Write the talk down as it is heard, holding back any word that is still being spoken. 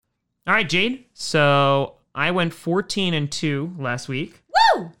All right, Jade. So I went 14-2 last week.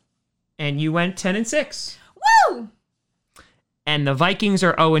 Woo! And you went 10-6. Woo! And the Vikings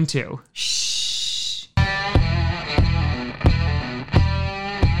are 0-2. Shh.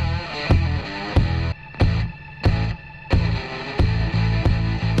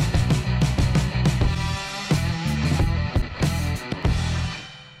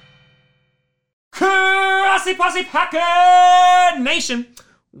 Posse Packer Nation.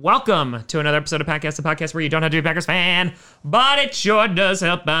 Welcome to another episode of Packcast, the podcast where you don't have to be a Packers fan, but it sure does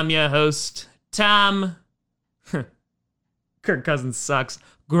help. I'm your host, Tom. Kirk Cousins sucks.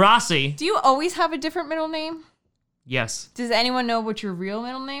 Grossi. Do you always have a different middle name? Yes. Does anyone know what your real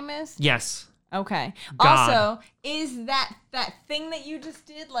middle name is? Yes. Okay. God. Also, is that thing that you just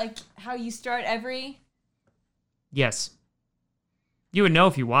did, like how you start every... Yes. You would know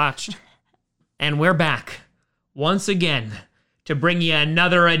if you watched. And we're back once again to bring you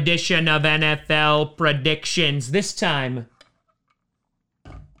another edition of NFL predictions. This time,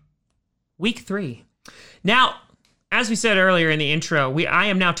 week 3. Now, as we said earlier in the intro, I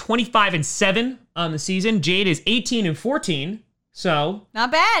am now 25-7 on the season. Jade is 18-14. So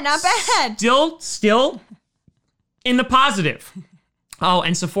not bad. Still in the positive. Oh,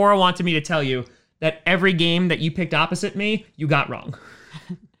 and Sephora wanted me to tell you that every game that you picked opposite me, you got wrong.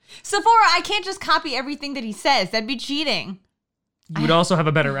 Sephora, I can't just copy everything that he says. That'd be cheating. You would also have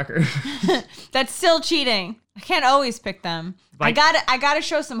a better record. That's still cheating. I can't always pick them. I gotta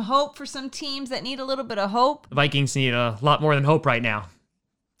show some hope for some teams that need a little bit of hope. The Vikings need a lot more than hope right now.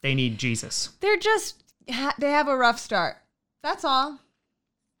 They need Jesus. They have a rough start. That's all.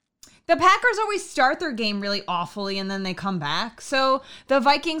 The Packers always start their game really awfully and then they come back. So the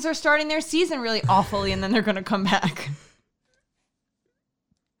Vikings are starting their season really awfully and then they're gonna come back.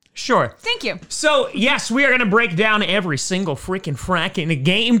 Sure. Thank you. So, yes, we are going to break down every single fracking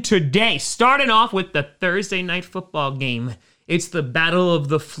game today, starting off with the Thursday night football game. It's the Battle of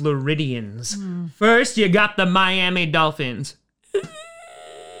the Floridians. First, you got the Miami Dolphins.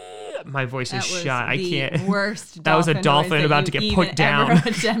 My voice is shot. I can't. Worst. That was a dolphin about to get put down. Ever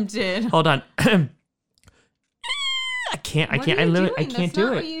attempted. Hold on. I can't. I can't do That's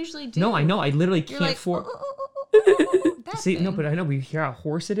not it. What you usually do. No, I know. I literally You're can't. like, See, no, but I know we hear how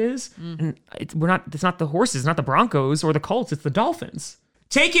horse it is, and it's not the horses, not the Broncos or the Colts, it's the Dolphins.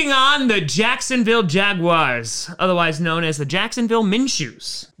 Taking on the Jacksonville Jaguars, otherwise known as the Jacksonville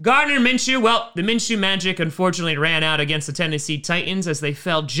Minshews. Gardner Minshew, well, the Minshew magic unfortunately ran out against the Tennessee Titans as they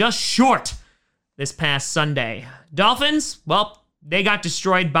fell just short this past Sunday. Dolphins, well, they got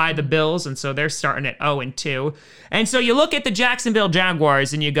destroyed by the Bills, and so they're starting at 0-2. And so you look at the Jacksonville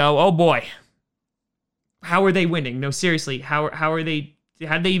Jaguars and you go, oh boy, how are they winning? No, seriously, how did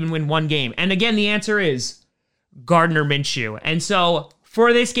they even win one game? And again, the answer is Gardner Minshew. And so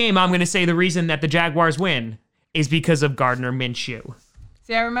for this game, I'm going to say the reason that the Jaguars win is because of Gardner Minshew.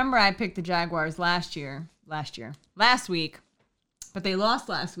 See, I remember I picked the Jaguars last week, but they lost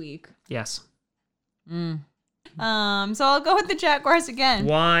last week. Yes. So I'll go with the Jaguars again.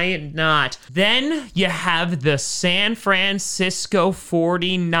 Why not? Then you have the San Francisco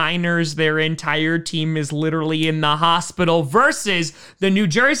 49ers. Their entire team is literally in the hospital versus the New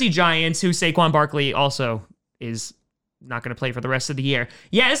Jersey Giants, who Saquon Barkley also is not going to play for the rest of the year.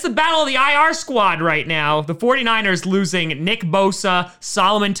 Yeah, it's the battle of the IR squad right now. The 49ers losing Nick Bosa,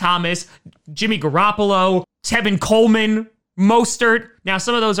 Solomon Thomas, Jimmy Garoppolo, Tevin Coleman, Mostert. Now,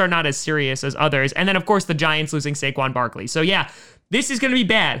 some of those are not as serious as others. And then, of course, the Giants losing Saquon Barkley. So, yeah, this is going to be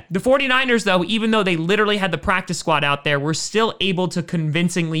bad. The 49ers, though, even though they literally had the practice squad out there, were still able to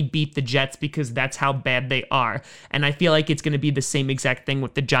convincingly beat the Jets because that's how bad they are. And I feel like it's going to be the same exact thing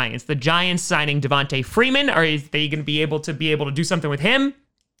with the Giants. The Giants signing Devontae Freeman, are they going to be able to do something with him?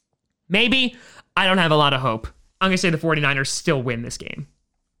 Maybe. I don't have a lot of hope. I'm going to say the 49ers still win this game.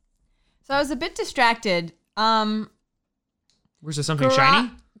 So I was a bit distracted. Was there something shiny?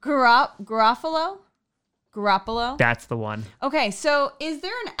 Garoppolo? That's the one. Okay, so is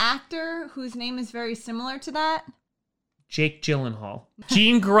there an actor whose name is very similar to that? Jake Gyllenhaal.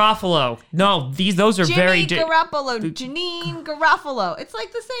 Gene Garofalo. No, those are Jimmy Garoppolo. Janine Garofalo. It's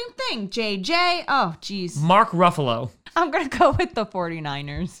like the same thing. JJ. Oh, geez. Mark Ruffalo. I'm going to go with the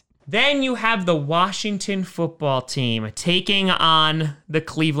 49ers. Then you have the Washington football team taking on the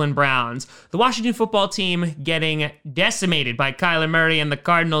Cleveland Browns. The Washington football team getting decimated by Kyler Murray and the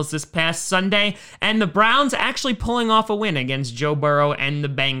Cardinals this past Sunday, and the Browns actually pulling off a win against Joe Burrow and the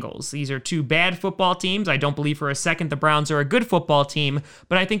Bengals. These are two bad football teams. I don't believe for a second the Browns are a good football team,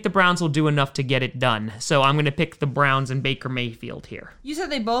 but I think the Browns will do enough to get it done. So I'm going to pick the Browns and Baker Mayfield here. You said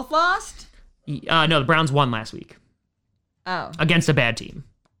they both lost? No, the Browns won last week. Oh. Against a bad team.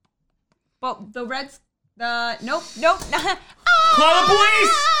 But the Reds, nope. Call the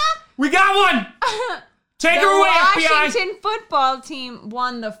police! We got one! Take her away, FBI! The Washington football team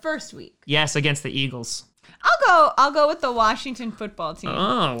won the first week. Yes, against the Eagles. I'll go with the Washington football team.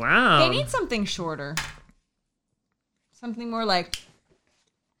 Oh, wow. They need something shorter. Something more like...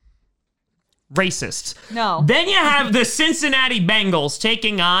 Racist. No. Then you have the Cincinnati Bengals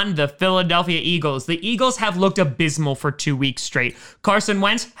taking on the Philadelphia Eagles. The Eagles have looked abysmal for 2 weeks straight. Carson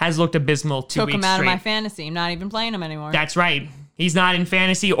Wentz has looked abysmal 2 weeks straight. Took him out of my fantasy. I'm not even playing him anymore. That's right. He's not in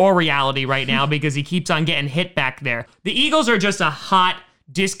fantasy or reality right now because he keeps on getting hit back there. The Eagles are just a hot,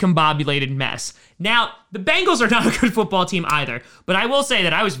 discombobulated mess. Now, the Bengals are not a good football team either, but I will say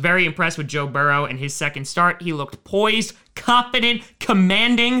that I was very impressed with Joe Burrow in his second start. He looked poised, confident,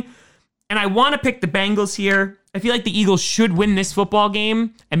 commanding, and I want to pick the Bengals here. I feel like the Eagles should win this football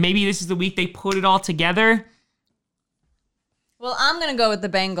game, and maybe this is the week they put it all together. Well, I'm going to go with the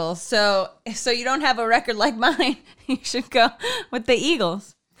Bengals. So you don't have a record like mine. You should go with the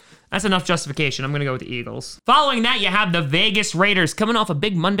Eagles. That's enough justification. I'm going to go with the Eagles. Following that, you have the Vegas Raiders coming off a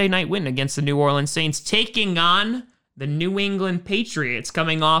big Monday night win against the New Orleans Saints, taking on the New England Patriots,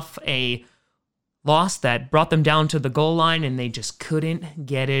 coming off a loss that brought them down to the goal line, and they just couldn't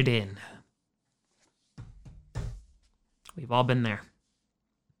get it in. We've all been there.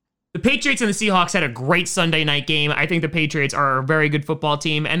 The Patriots and the Seahawks had a great Sunday night game. I think the Patriots are a very good football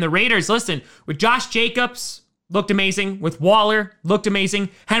team. And the Raiders, listen, with Josh Jacobs, looked amazing. With Waller, looked amazing.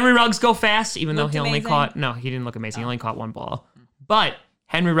 Henry Ruggs go fast, even though he only caught... No, he didn't look amazing. He only caught one ball. But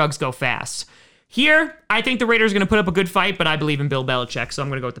Henry Ruggs go fast. Here, I think the Raiders are going to put up a good fight, but I believe in Bill Belichick, so I'm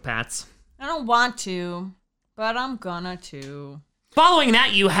going to go with the Pats. I don't want to, but I'm gonna to. Following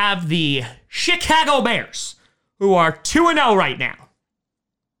that, you have the Chicago Bears, who are 2-0 right now.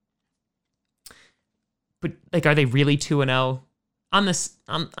 But, like, are they really 2-0? On this,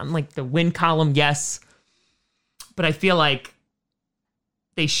 I'm like the win column, yes. But I feel like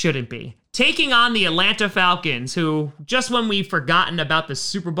they shouldn't be. Taking on the Atlanta Falcons, who, just when we've forgotten about the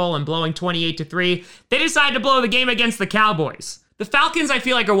Super Bowl and blowing 28-3, they decided to blow the game against the Cowboys. The Falcons, I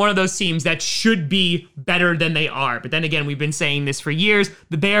feel like, are one of those teams that should be better than they are. But then again, we've been saying this for years.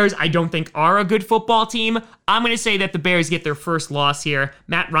 The Bears, I don't think, are a good football team. I'm going to say that the Bears get their first loss here.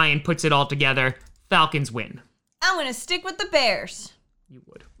 Matt Ryan puts it all together. Falcons win. I'm going to stick with the Bears. You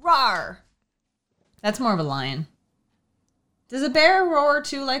would. Roar. That's more of a lion. Does a bear roar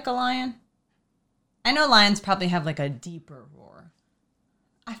too like a lion? I know lions probably have like a deeper roar.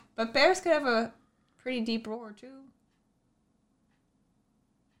 But bears could have a pretty deep roar too.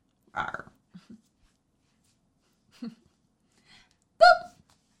 Roar. Boop.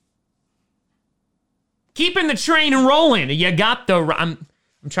 Keeping the train rolling. You got the...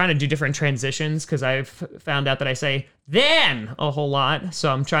 I'm trying to do different transitions because I've found out that I say then a whole lot.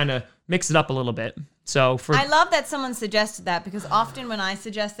 So I'm trying to mix it up a little bit. I love that someone suggested that because often when I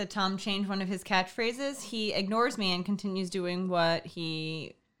suggest that Tom change one of his catchphrases, he ignores me and continues doing what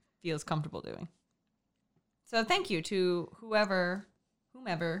he feels comfortable doing. So thank you to whomever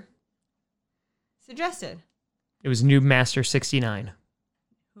suggested. It was Noob Master 69.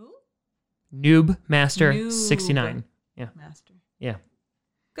 Who? Noob Master 69. Yeah. Master. Yeah.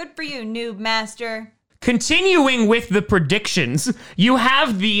 Good for you, Noob Master. Continuing with the predictions, you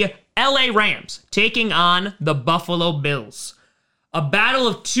have the LA Rams taking on the Buffalo Bills. A battle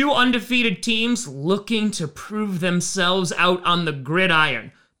of two undefeated teams looking to prove themselves out on the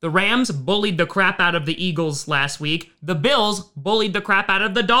gridiron. The Rams bullied the crap out of the Eagles last week. The Bills bullied the crap out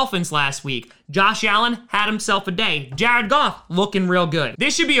of the Dolphins last week. Josh Allen had himself a day. Jared Goff looking real good.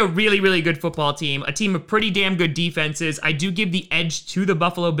 This should be a really, really good football team. A team of pretty damn good defenses. I do give the edge to the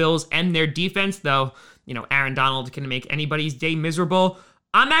Buffalo Bills and their defense, though, you know, Aaron Donald can make anybody's day miserable.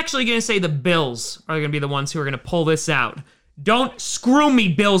 I'm actually going to say the Bills are going to be the ones who are going to pull this out. Don't screw me,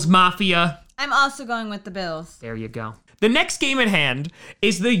 Bills Mafia. I'm also going with the Bills. There you go. The next game at hand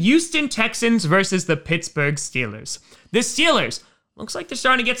is the Houston Texans versus the Pittsburgh Steelers. The Steelers, looks like they're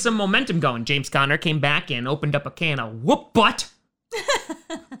starting to get some momentum going. James Conner came back and opened up a can of whoop butt.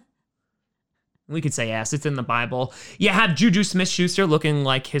 We could say yes, it's in the Bible. You have Juju Smith-Schuster looking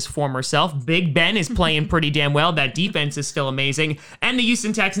like his former self. Big Ben is playing pretty damn well. That defense is still amazing. And the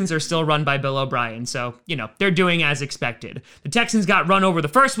Houston Texans are still run by Bill O'Brien. So, you know, they're doing as expected. The Texans got run over the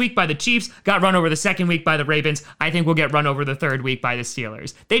first week by the Chiefs, got run over the second week by the Ravens. I think we'll get run over the third week by the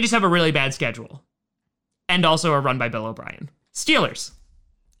Steelers. They just have a really bad schedule. And also are run by Bill O'Brien. Steelers.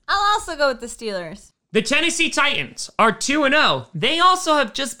 I'll also go with the Steelers. The Tennessee Titans are 2-0. They also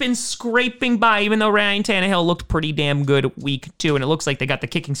have just been scraping by, even though Ryan Tannehill looked pretty damn good week 2, and it looks like they got the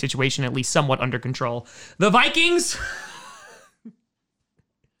kicking situation at least somewhat under control. The Vikings...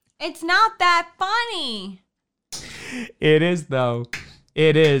 It's not that funny. It is, though.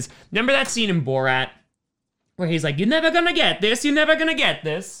 It is. Remember that scene in Borat where he's like, you're never gonna get this, you're never gonna get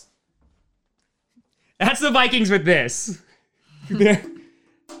this? That's the Vikings with this. They're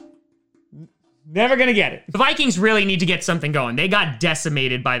never gonna get it. The Vikings really need to get something going. They got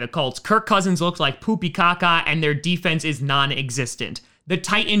decimated by the Colts. Kirk Cousins looked like poopy caca, and their defense is non-existent. The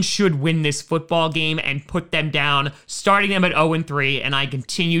Titans should win this football game and put them down, starting them at 0-3, and I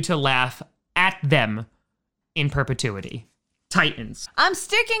continue to laugh at them in perpetuity. Titans. I'm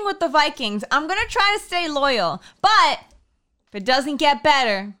sticking with the Vikings. I'm going to try to stay loyal, but if it doesn't get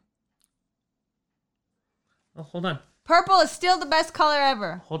better... Oh, hold on. Purple is still the best color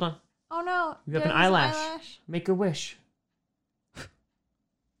ever. Hold on. Oh, no. You have an eyelash. Make a wish.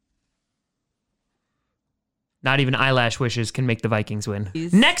 Not even eyelash wishes can make the Vikings win.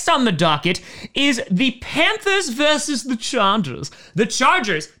 Next on the docket is the Panthers versus the Chargers. The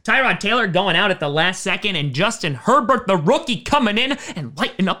Chargers, Tyrod Taylor going out at the last second, and Justin Herbert, the rookie, coming in and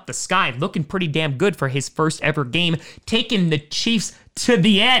lighting up the sky, looking pretty damn good for his first ever game, taking the Chiefs to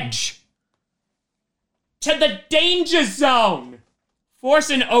the edge. To the danger zone.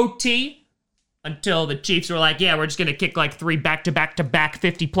 Forcing OT until the Chiefs were like, yeah, we're just going to kick like 3 back-to-back-to-back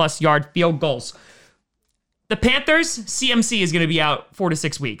 50-plus yard field goals. The Panthers, CMC is going to be out 4 to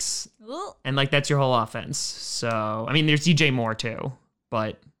 6 weeks. Ooh. And, like, that's your whole offense. So, I mean, there's DJ Moore, too.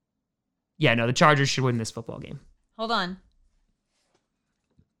 But, yeah, no, the Chargers should win this football game. Hold on.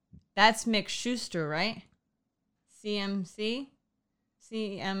 That's Mick Schuster, right? CMC?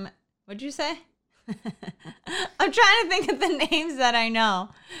 What'd you say? I'm trying to think of the names that I know.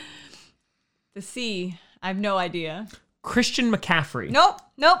 The C, I have no idea. Christian McCaffrey. Nope.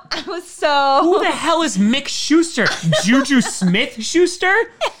 I was so... Who the hell is Mick Schuster? Juju Smith-Schuster?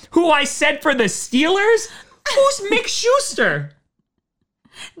 Who I said for the Steelers? Who's Mick Schuster?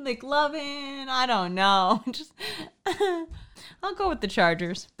 Like Lovin', I don't know. Just... I'll go with the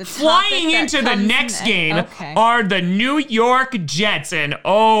Chargers. Flying into the next game are the New York Jets, and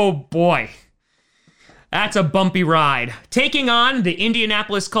oh boy. That's a bumpy ride. Taking on the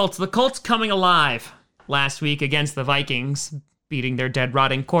Indianapolis Colts. The Colts coming alive last week against the Vikings, beating their dead,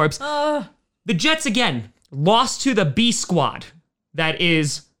 rotting corpse. The Jets, again, lost to the B squad. That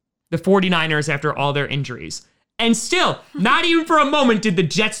is the 49ers after all their injuries. And still, not even for a moment did the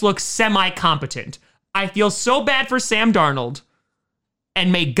Jets look semi-competent. I feel so bad for Sam Darnold,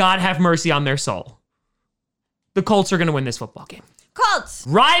 and may God have mercy on their soul. The Colts are going to win this football game. Colts!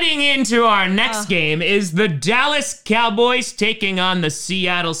 Riding into our next game is the Dallas Cowboys taking on the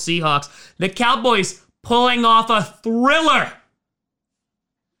Seattle Seahawks. The Cowboys pulling off a thriller.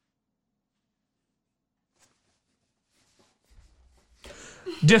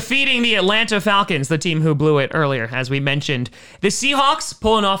 Defeating the Atlanta Falcons, the team who blew it earlier, as we mentioned. The Seahawks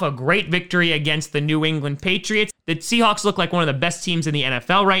pulling off a great victory against the New England Patriots. The Seahawks look like one of the best teams in the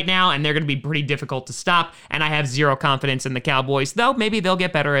NFL right now, and they're going to be pretty difficult to stop, and I have zero confidence in the Cowboys, though maybe they'll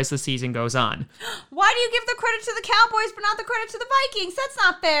get better as the season goes on. Why do you give the credit to the Cowboys but not the credit to the Vikings? That's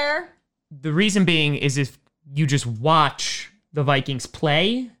not fair. The reason being is if you just watch the Vikings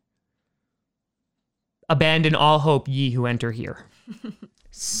play, abandon all hope, ye who enter here.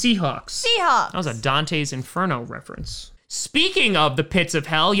 Seahawks. That was a Dante's Inferno reference. Speaking of the pits of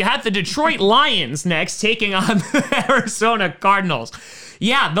hell, you have the Detroit Lions next taking on the Arizona Cardinals.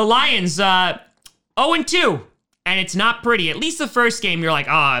 Yeah, the Lions, 0-2, and it's not pretty. At least the first game, you're like,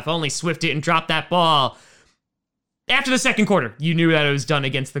 if only Swift didn't drop that ball. After the second quarter, you knew that it was done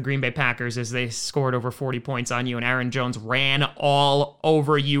against the Green Bay Packers as they scored over 40 points on you, and Aaron Jones ran all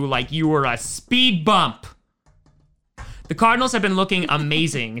over you like you were a speed bump. The Cardinals have been looking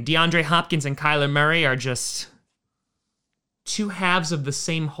amazing. DeAndre Hopkins and Kyler Murray are just two halves of the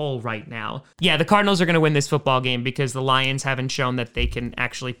same whole right now. Yeah, the Cardinals are going to win this football game because the Lions haven't shown that they can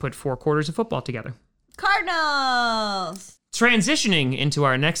actually put 4 quarters of football together. Cardinals! Transitioning into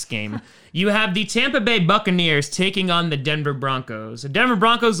our next game, you have the Tampa Bay Buccaneers taking on the Denver Broncos. The Denver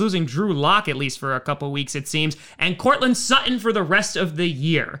Broncos losing Drew Lock at least for a couple weeks, it seems, and Cortland Sutton for the rest of the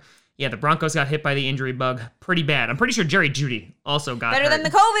year. Yeah, the Broncos got hit by the injury bug pretty bad. I'm pretty sure Jerry Jeudy also got better hurt. than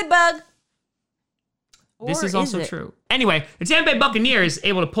the COVID bug. This is also true. Anyway, the Tampa Bay Buccaneers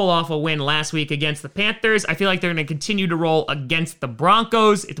able to pull off a win last week against the Panthers. I feel like they're going to continue to roll against the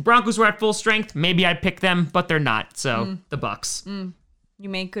Broncos. If the Broncos were at full strength, maybe I'd pick them, but they're not. So, the Bucs. You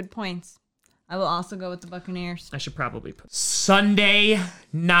make good points. I will also go with the Buccaneers. I should probably put Sunday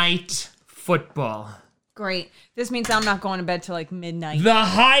Night Football. Great. This means I'm not going to bed till like midnight. The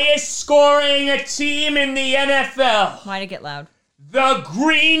highest scoring team in the NFL. Why'd it get loud? The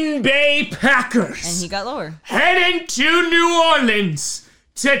Green Bay Packers. And he got lower. Heading to New Orleans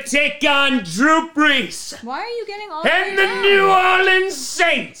to take on Drew Brees Why are you getting all and the down? New Orleans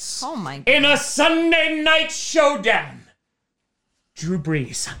Saints Oh my in a Sunday night showdown. Drew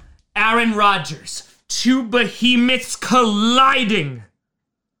Brees, Aaron Rodgers, two behemoths colliding.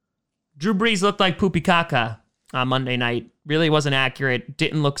 Drew Brees looked like poopy caca on Monday night. Really wasn't accurate.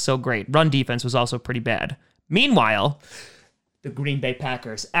 Didn't look so great. Run defense was also pretty bad. Meanwhile, the Green Bay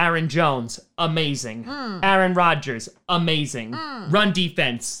Packers, Aaron Jones, amazing. Aaron Rodgers, amazing. Run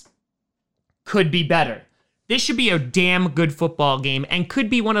defense could be better. This should be a damn good football game and could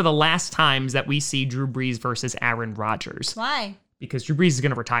be one of the last times that we see Drew Brees versus Aaron Rodgers. Why? Because Drew Brees is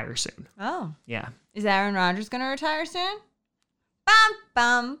going to retire soon. Oh. Yeah. Is Aaron Rodgers going to retire soon? Bum,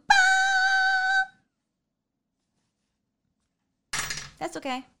 bum, bum. That's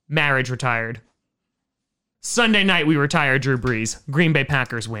okay. Marriage retired. Sunday night, we retire Drew Brees. Green Bay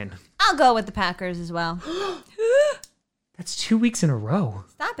Packers win. I'll go with the Packers as well. That's 2 weeks in a row.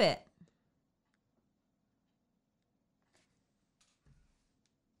 Stop it.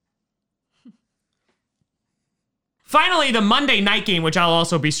 Finally, the Monday night game, which I'll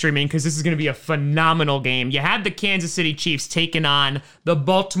also be streaming because this is going to be a phenomenal game. You have the Kansas City Chiefs taking on the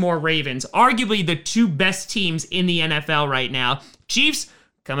Baltimore Ravens, arguably the two best teams in the NFL right now. Chiefs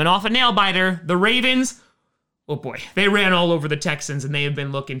coming off a nail biter. The Ravens, oh boy, they ran all over the Texans and they have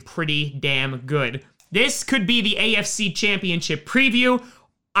been looking pretty damn good. This could be the AFC Championship preview.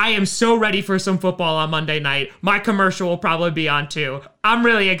 I am so ready for some football on Monday night. My commercial will probably be on too. I'm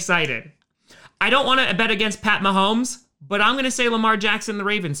really excited. I don't want to bet against Pat Mahomes, but I'm going to say Lamar Jackson and the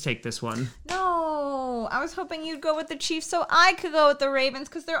Ravens take this one. No, I was hoping you'd go with the Chiefs so I could go with the Ravens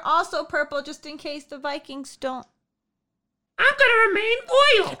because they're also purple just in case the Vikings don't. I'm going to remain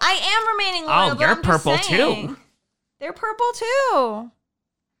loyal. I am remaining loyal. Oh, but you're I'm just purple saying. too. They're purple too.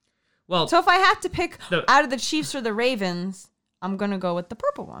 Well, So if I have to pick out of the Chiefs or the Ravens, I'm going to go with the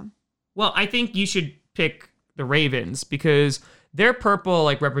purple one. well, I think you should pick the Ravens because their purple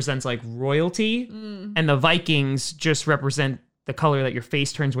like represents like royalty, and the Vikings just represent the color that your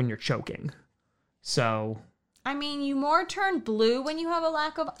face turns when you're choking. So, I mean, you more turn blue when you have a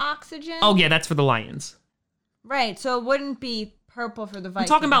lack of oxygen. oh yeah, that's for the Lions. Right, so it wouldn't be purple for the Vikings.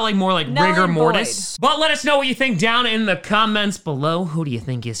 I'm talking about like more like Null rigor and mortis. But let us know what you think down in the comments below. Who do you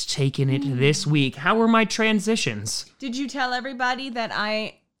think is taking it this week? How were my transitions? Did you tell everybody that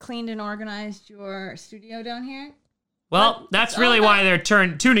I cleaned and organized your studio down here? Well, that's really why they're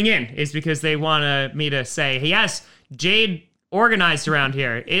tuning in, is because they want me to say, hey, yes, Jade organized around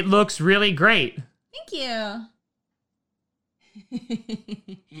here. It looks really great. Thank you.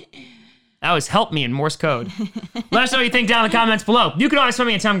 That was help me in Morse code. Let us know what you think down in the comments below. You can always find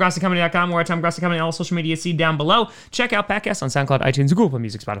me at TomGrossiComedy.com or at TomGrossiComedy on all social media. See down below. Check out podcasts on SoundCloud, iTunes, Google Play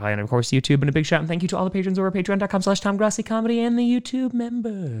Music, Spotify, and of course YouTube. And a big shout and thank you to all the patrons over at patreon.com/TomGrossiComedy and the YouTube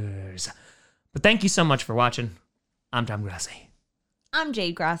members. But thank you so much for watching. I'm Tom Grossi. I'm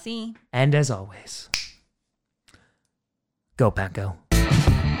Jade Grossi. And as always, go Pack Go.